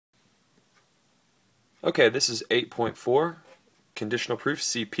Okay, this is 8.4, conditional proof,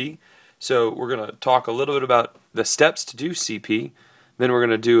 CP. So we're going to talk a little bit about the steps to do CP, then we're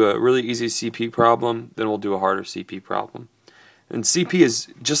going to do a really easy CP problem, then we'll do a harder CP problem. And CP is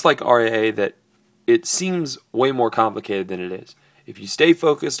just like RAA, that it seems way more complicated than it is. If you stay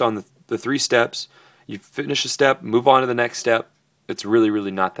focused on the three steps, you finish a step, move on to the next step, it's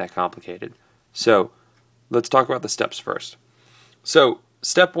really not that complicated. So let's talk about the steps first. So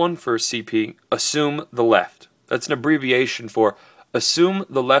step one for CP, assume the left. That's an abbreviation for assume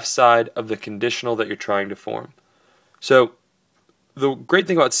the left side of the conditional that you're trying to form. So the great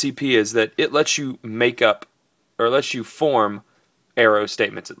thing about CP is that it lets you make up, or lets you form arrow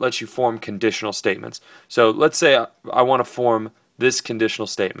statements. It lets you form conditional statements. So let's say I want to form this conditional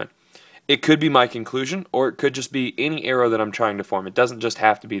statement. It could be my conclusion, or it could just be any arrow that I'm trying to form. It doesn't just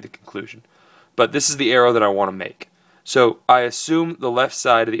have to be the conclusion. But this is the arrow that I want to make. So I assume the left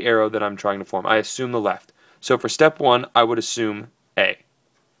side of the arrow that I'm trying to form. I assume the left. So for step one, I would assume A.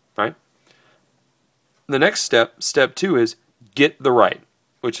 Right? The next step, step two, is get the right,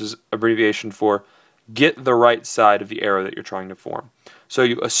 which is abbreviation for get the right side of the arrow that you're trying to form. So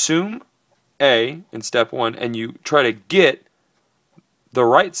you assume A in step one, and you try to get the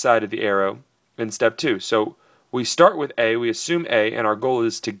right side of the arrow in step two. So we start with A, we assume A, and our goal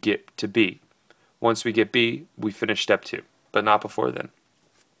is to get to B. Once we get B, we finish step two, but not before then.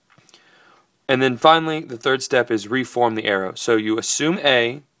 And then finally, the third step is reform the arrow. So you assume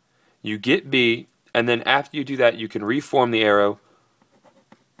A, you get B, and then after you do that, you can reform the arrow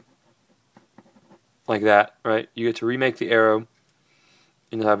like that, right? You get to remake the arrow,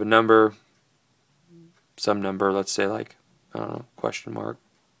 and you'll have a number, some number, let's say like, I don't know, question mark,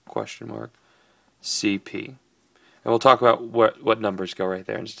 CP. And we'll talk about what numbers go right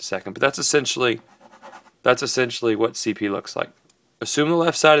there in just a second. But that's essentially what CP looks like. Assume the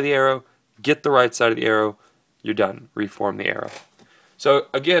left side of the arrow, get the right side of the arrow, you're done. Reform the arrow. So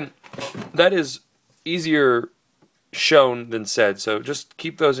again, that is easier shown than said. So just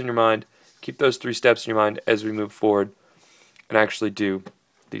keep those in your mind. Keep those three steps in your mind as we move forward and actually do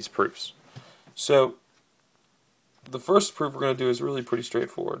these proofs. So the first proof we're going to do is really pretty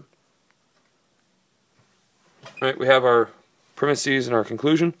straightforward. Right, we have our premises and our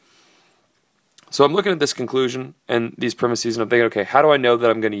conclusion. So I'm looking at this conclusion and these premises, and I'm thinking, okay, how do I know that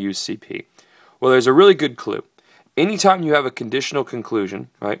I'm going to use CP? Well, there's a really good clue. Anytime you have a conditional conclusion,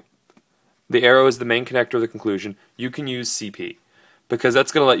 right, the arrow is the main connector of the conclusion, you can use CP, because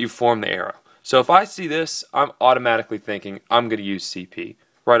that's going to let you form the arrow. So if I see this, I'm automatically thinking I'm going to use CP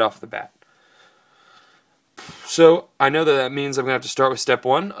right off the bat. So I know that means I'm going to have to start with step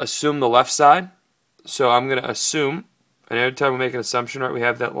one, assume the left side. So I'm going to assume, and every time we make an assumption, right, we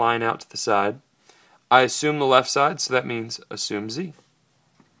have that line out to the side. I assume the left side, so that means assume Z.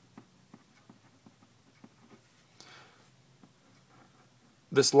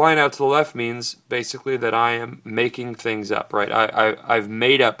 This line out to the left means basically that I am making things up, right? I've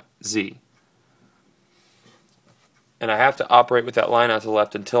made up Z. And I have to operate with that line out to the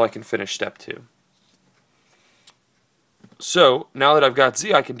left until I can finish step two. So now that I've got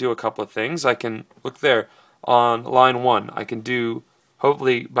Z, I can do a couple of things. I can look there on line 1. I can do,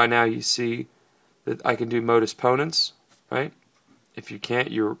 hopefully by now you see that I can do modus ponens, right? If you can't,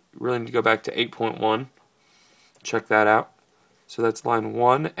 you really need to go back to 8.1. Check that out. So that's line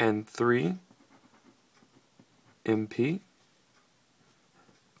 1 and 3, MP.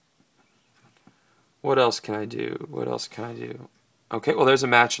 What else can I do? Okay, well there's a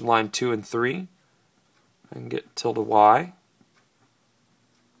match in line 2 and 3. I can get tilde Y.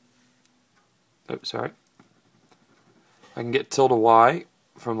 Oh, sorry. I can get tilde Y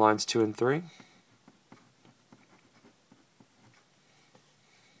from lines 2 and 3.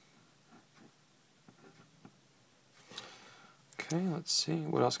 Okay, let's see.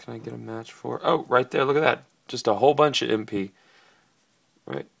 What else can I get a match for? Oh, right there. Look at that. Just a whole bunch of MP.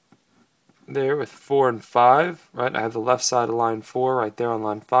 Right there with 4 and 5. Right, I have the left side of line 4 right there on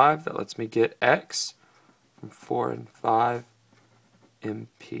line 5. That lets me get X from 4 and 5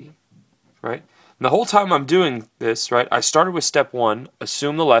 MP. Right? And the whole time I'm doing this, right, I started with step 1,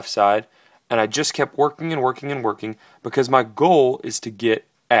 assume the left side, and I just kept working and working and working because my goal is to get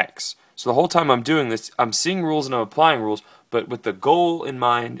X. So the whole time I'm doing this, I'm seeing rules and I'm applying rules, but with the goal in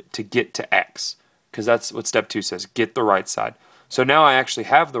mind to get to X, because that's what step 2 says, get the right side. So now I actually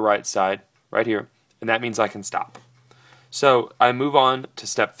have the right side right here, and that means I can stop. So I move on to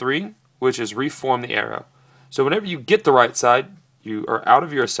step 3, which is reform the arrow. So whenever you get the right side, you are out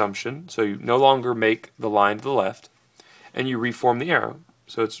of your assumption, so you no longer make the line to the left, and you reform the arrow.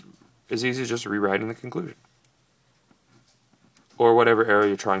 So it's as easy as just rewriting the conclusion, or whatever arrow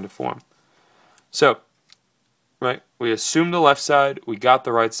you're trying to form. So right? We assumed the left side, we got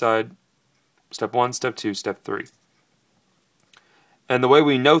the right side. Step 1, step 2, step 3. And the way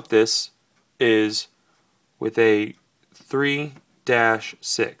we note this is with a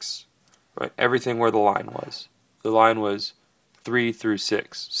 3-6, right? Everything where the line was. The line was 3 through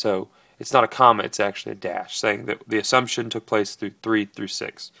 6. So it's not a comma, it's actually a dash, saying that the assumption took place through 3 through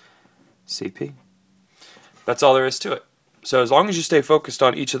 6. CP. That's all there is to it. So as long as you stay focused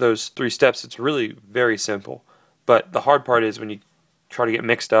on each of those 3 steps, it's really very simple. But the hard part is when you try to get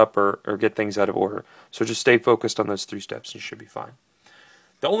mixed up or get things out of order. So just stay focused on those 3 steps and you should be fine.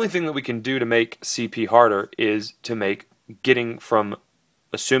 The only thing that we can do to make CP harder is to make getting from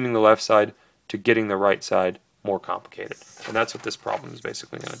assuming the left side to getting the right side more complicated. And that's what this problem is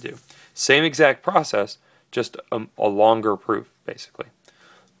basically going to do. Same exact process, just a longer proof, basically.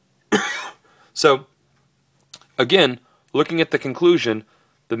 So, again, looking at the conclusion,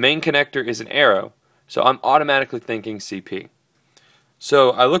 the main connector is an arrow, so I'm automatically thinking CP.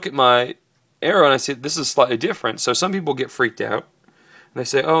 So I look at my arrow and I see this is slightly different. So some people get freaked out and they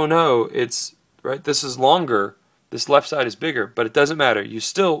say, oh no, it's right, this is longer, this left side is bigger, but it doesn't matter. You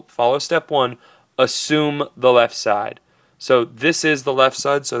still follow step 1, assume the left side. So this is the left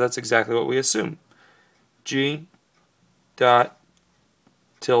side, so that's exactly what we assume. G dot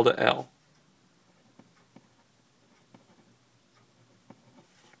tilde L.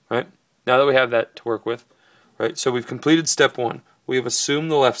 Right? Now that we have that to work with, right? So we've completed step 1. We have assumed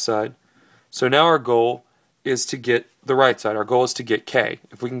the left side. So now our goal is to get the right side. Our goal is to get K.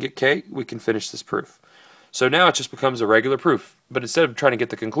 If we can get K, we can finish this proof. So now it just becomes a regular proof. But instead of trying to get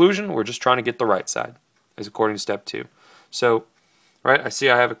the conclusion, we're just trying to get the right side, as according to step 2. So, right, I see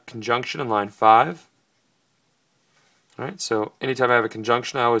I have a conjunction in line 5. All right, so anytime I have a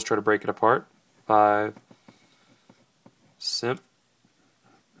conjunction, I always try to break it apart. 5, simp.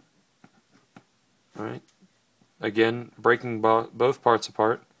 All right. Again, breaking both parts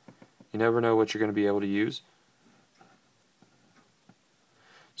apart. You never know what you're going to be able to use.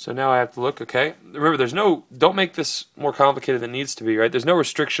 So now I have to look, okay. Remember, don't make this more complicated than it needs to be, right? There's no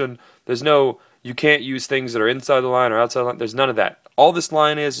restriction. There's no, you can't use things that are inside the line or outside the line. There's none of that. All this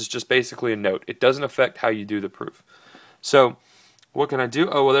line is just basically a note. It doesn't affect how you do the proof. So what can I do?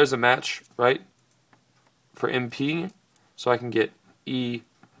 Oh, well, there's a match, right, for MP. So I can get E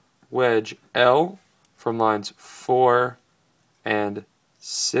wedge L from lines 4 and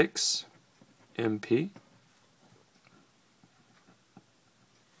 6, MP.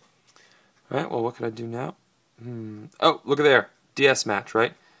 Alright, well, what can I do now? Oh, look at there. DS match,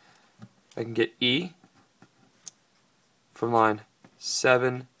 right? I can get E from line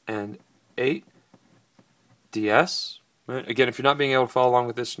 7 and 8, DS. Right? Again, if you're not being able to follow along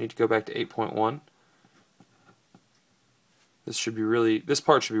with this, you need to go back to 8.1. This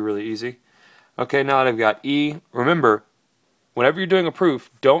part should be really easy. Okay, now that I've got E, remember, whenever you're doing a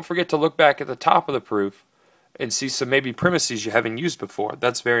proof, don't forget to look back at the top of the proof and see some maybe premises you haven't used before.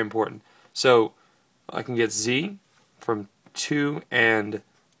 That's very important. So I can get Z from 2 and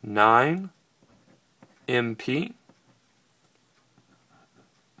 9, MP.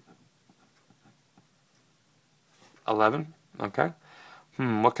 $11, okay.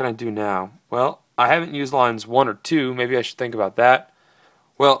 What can I do now? Well, I haven't used lines 1 or 2. Maybe I should think about that.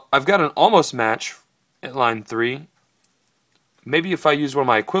 Well, I've got an almost match at line 3. Maybe if I use one of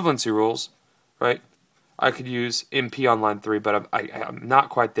my equivalency rules, right, I could use MP on line 3, but I'm not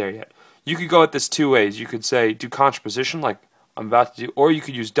quite there yet. You could go at this 2 ways. You could say do contraposition like I'm about to do, or you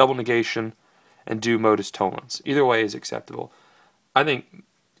could use double negation and do modus tollens. Either way is acceptable. I think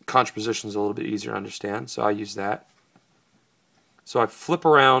contraposition is a little bit easier to understand, so I use that. So I flip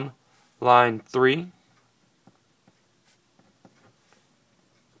around line 3.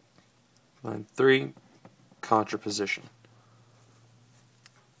 Line 3, contraposition.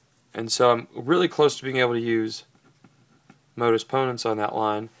 And so I'm really close to being able to use modus ponens on that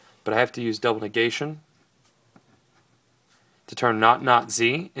line, but I have to use double negation to turn not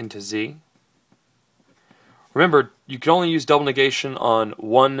Z into Z. Remember, you can only use double negation on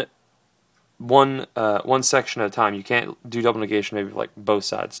one section at a time. You can't do double negation maybe like both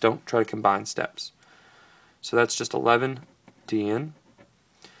sides. Don't try to combine steps. So that's just 11 DN.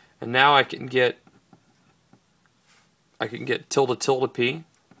 And now I can get tilde tilde P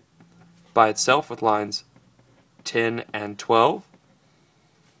by itself with lines 10 and 12.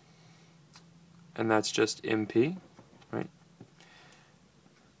 And that's just MP, right?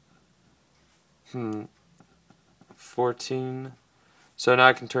 14. So now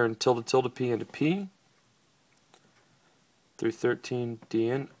I can turn tilde tilde P into P through 13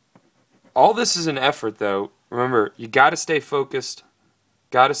 DN. All this is an effort though. Remember, you got to stay focused.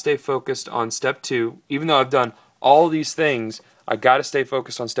 Got to stay focused on step 2. Even though I've done all these things, I got to stay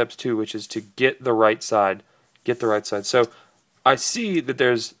focused on steps 2, which is to get the right side. Get the right side. So I see that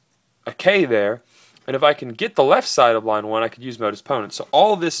there's a K there, and if I can get the left side of line 1, I could use modus ponens. So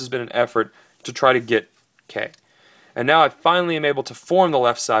all of this has been an effort to try to get K. And now I finally am able to form the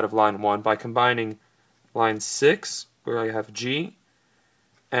left side of line 1 by combining line 6, where I have G,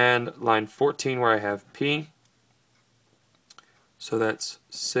 and line 14, where I have P. So that's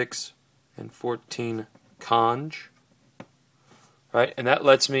 6 and 14 conj. Right? And that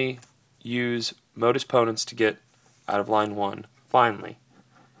lets me use modus ponens to get out of line 1, finally,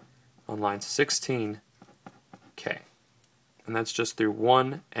 on line 16, K. And that's just through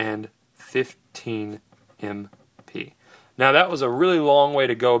 1 and 15 MP. Now that was a really long way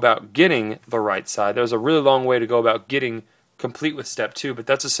to go about getting the right side. There was a really long way to go about getting complete with step 2, but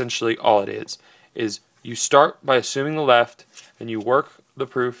that's essentially all it is you start by assuming the left, and you work the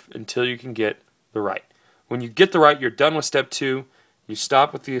proof until you can get the right. When you get the right, you're done with step 2. You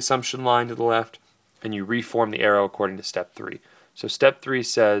stop with the assumption line to the left, and you reform the arrow according to step 3. So step 3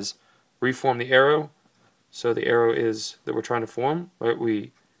 says reform the arrow. So the arrow is that we're trying to form, right?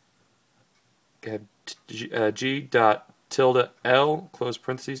 We have G dot tilde L, close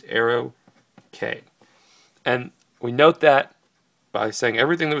parentheses, arrow K. And we note that by saying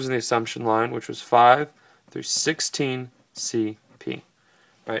everything that was in the assumption line, which was 5 through 16 CP.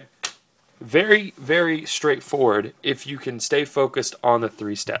 Right? Very, very straightforward if you can stay focused on the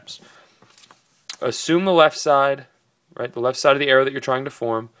 3 steps. Assume the left side, right? The left side of the arrow that you're trying to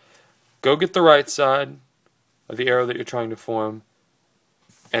form. Go get the right side of the arrow that you're trying to form.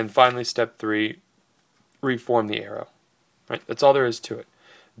 And finally, step 3, reform the arrow. Right? That's all there is to it.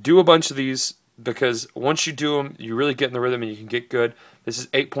 Do a bunch of these, because once you do them, you really get in the rhythm and you can get good. This is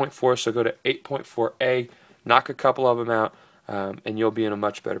 8.4, so go to 8.4a, knock a couple of them out, and you'll be in a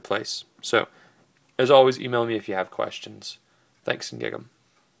much better place. So, as always, email me if you have questions. Thanks, and gig 'em.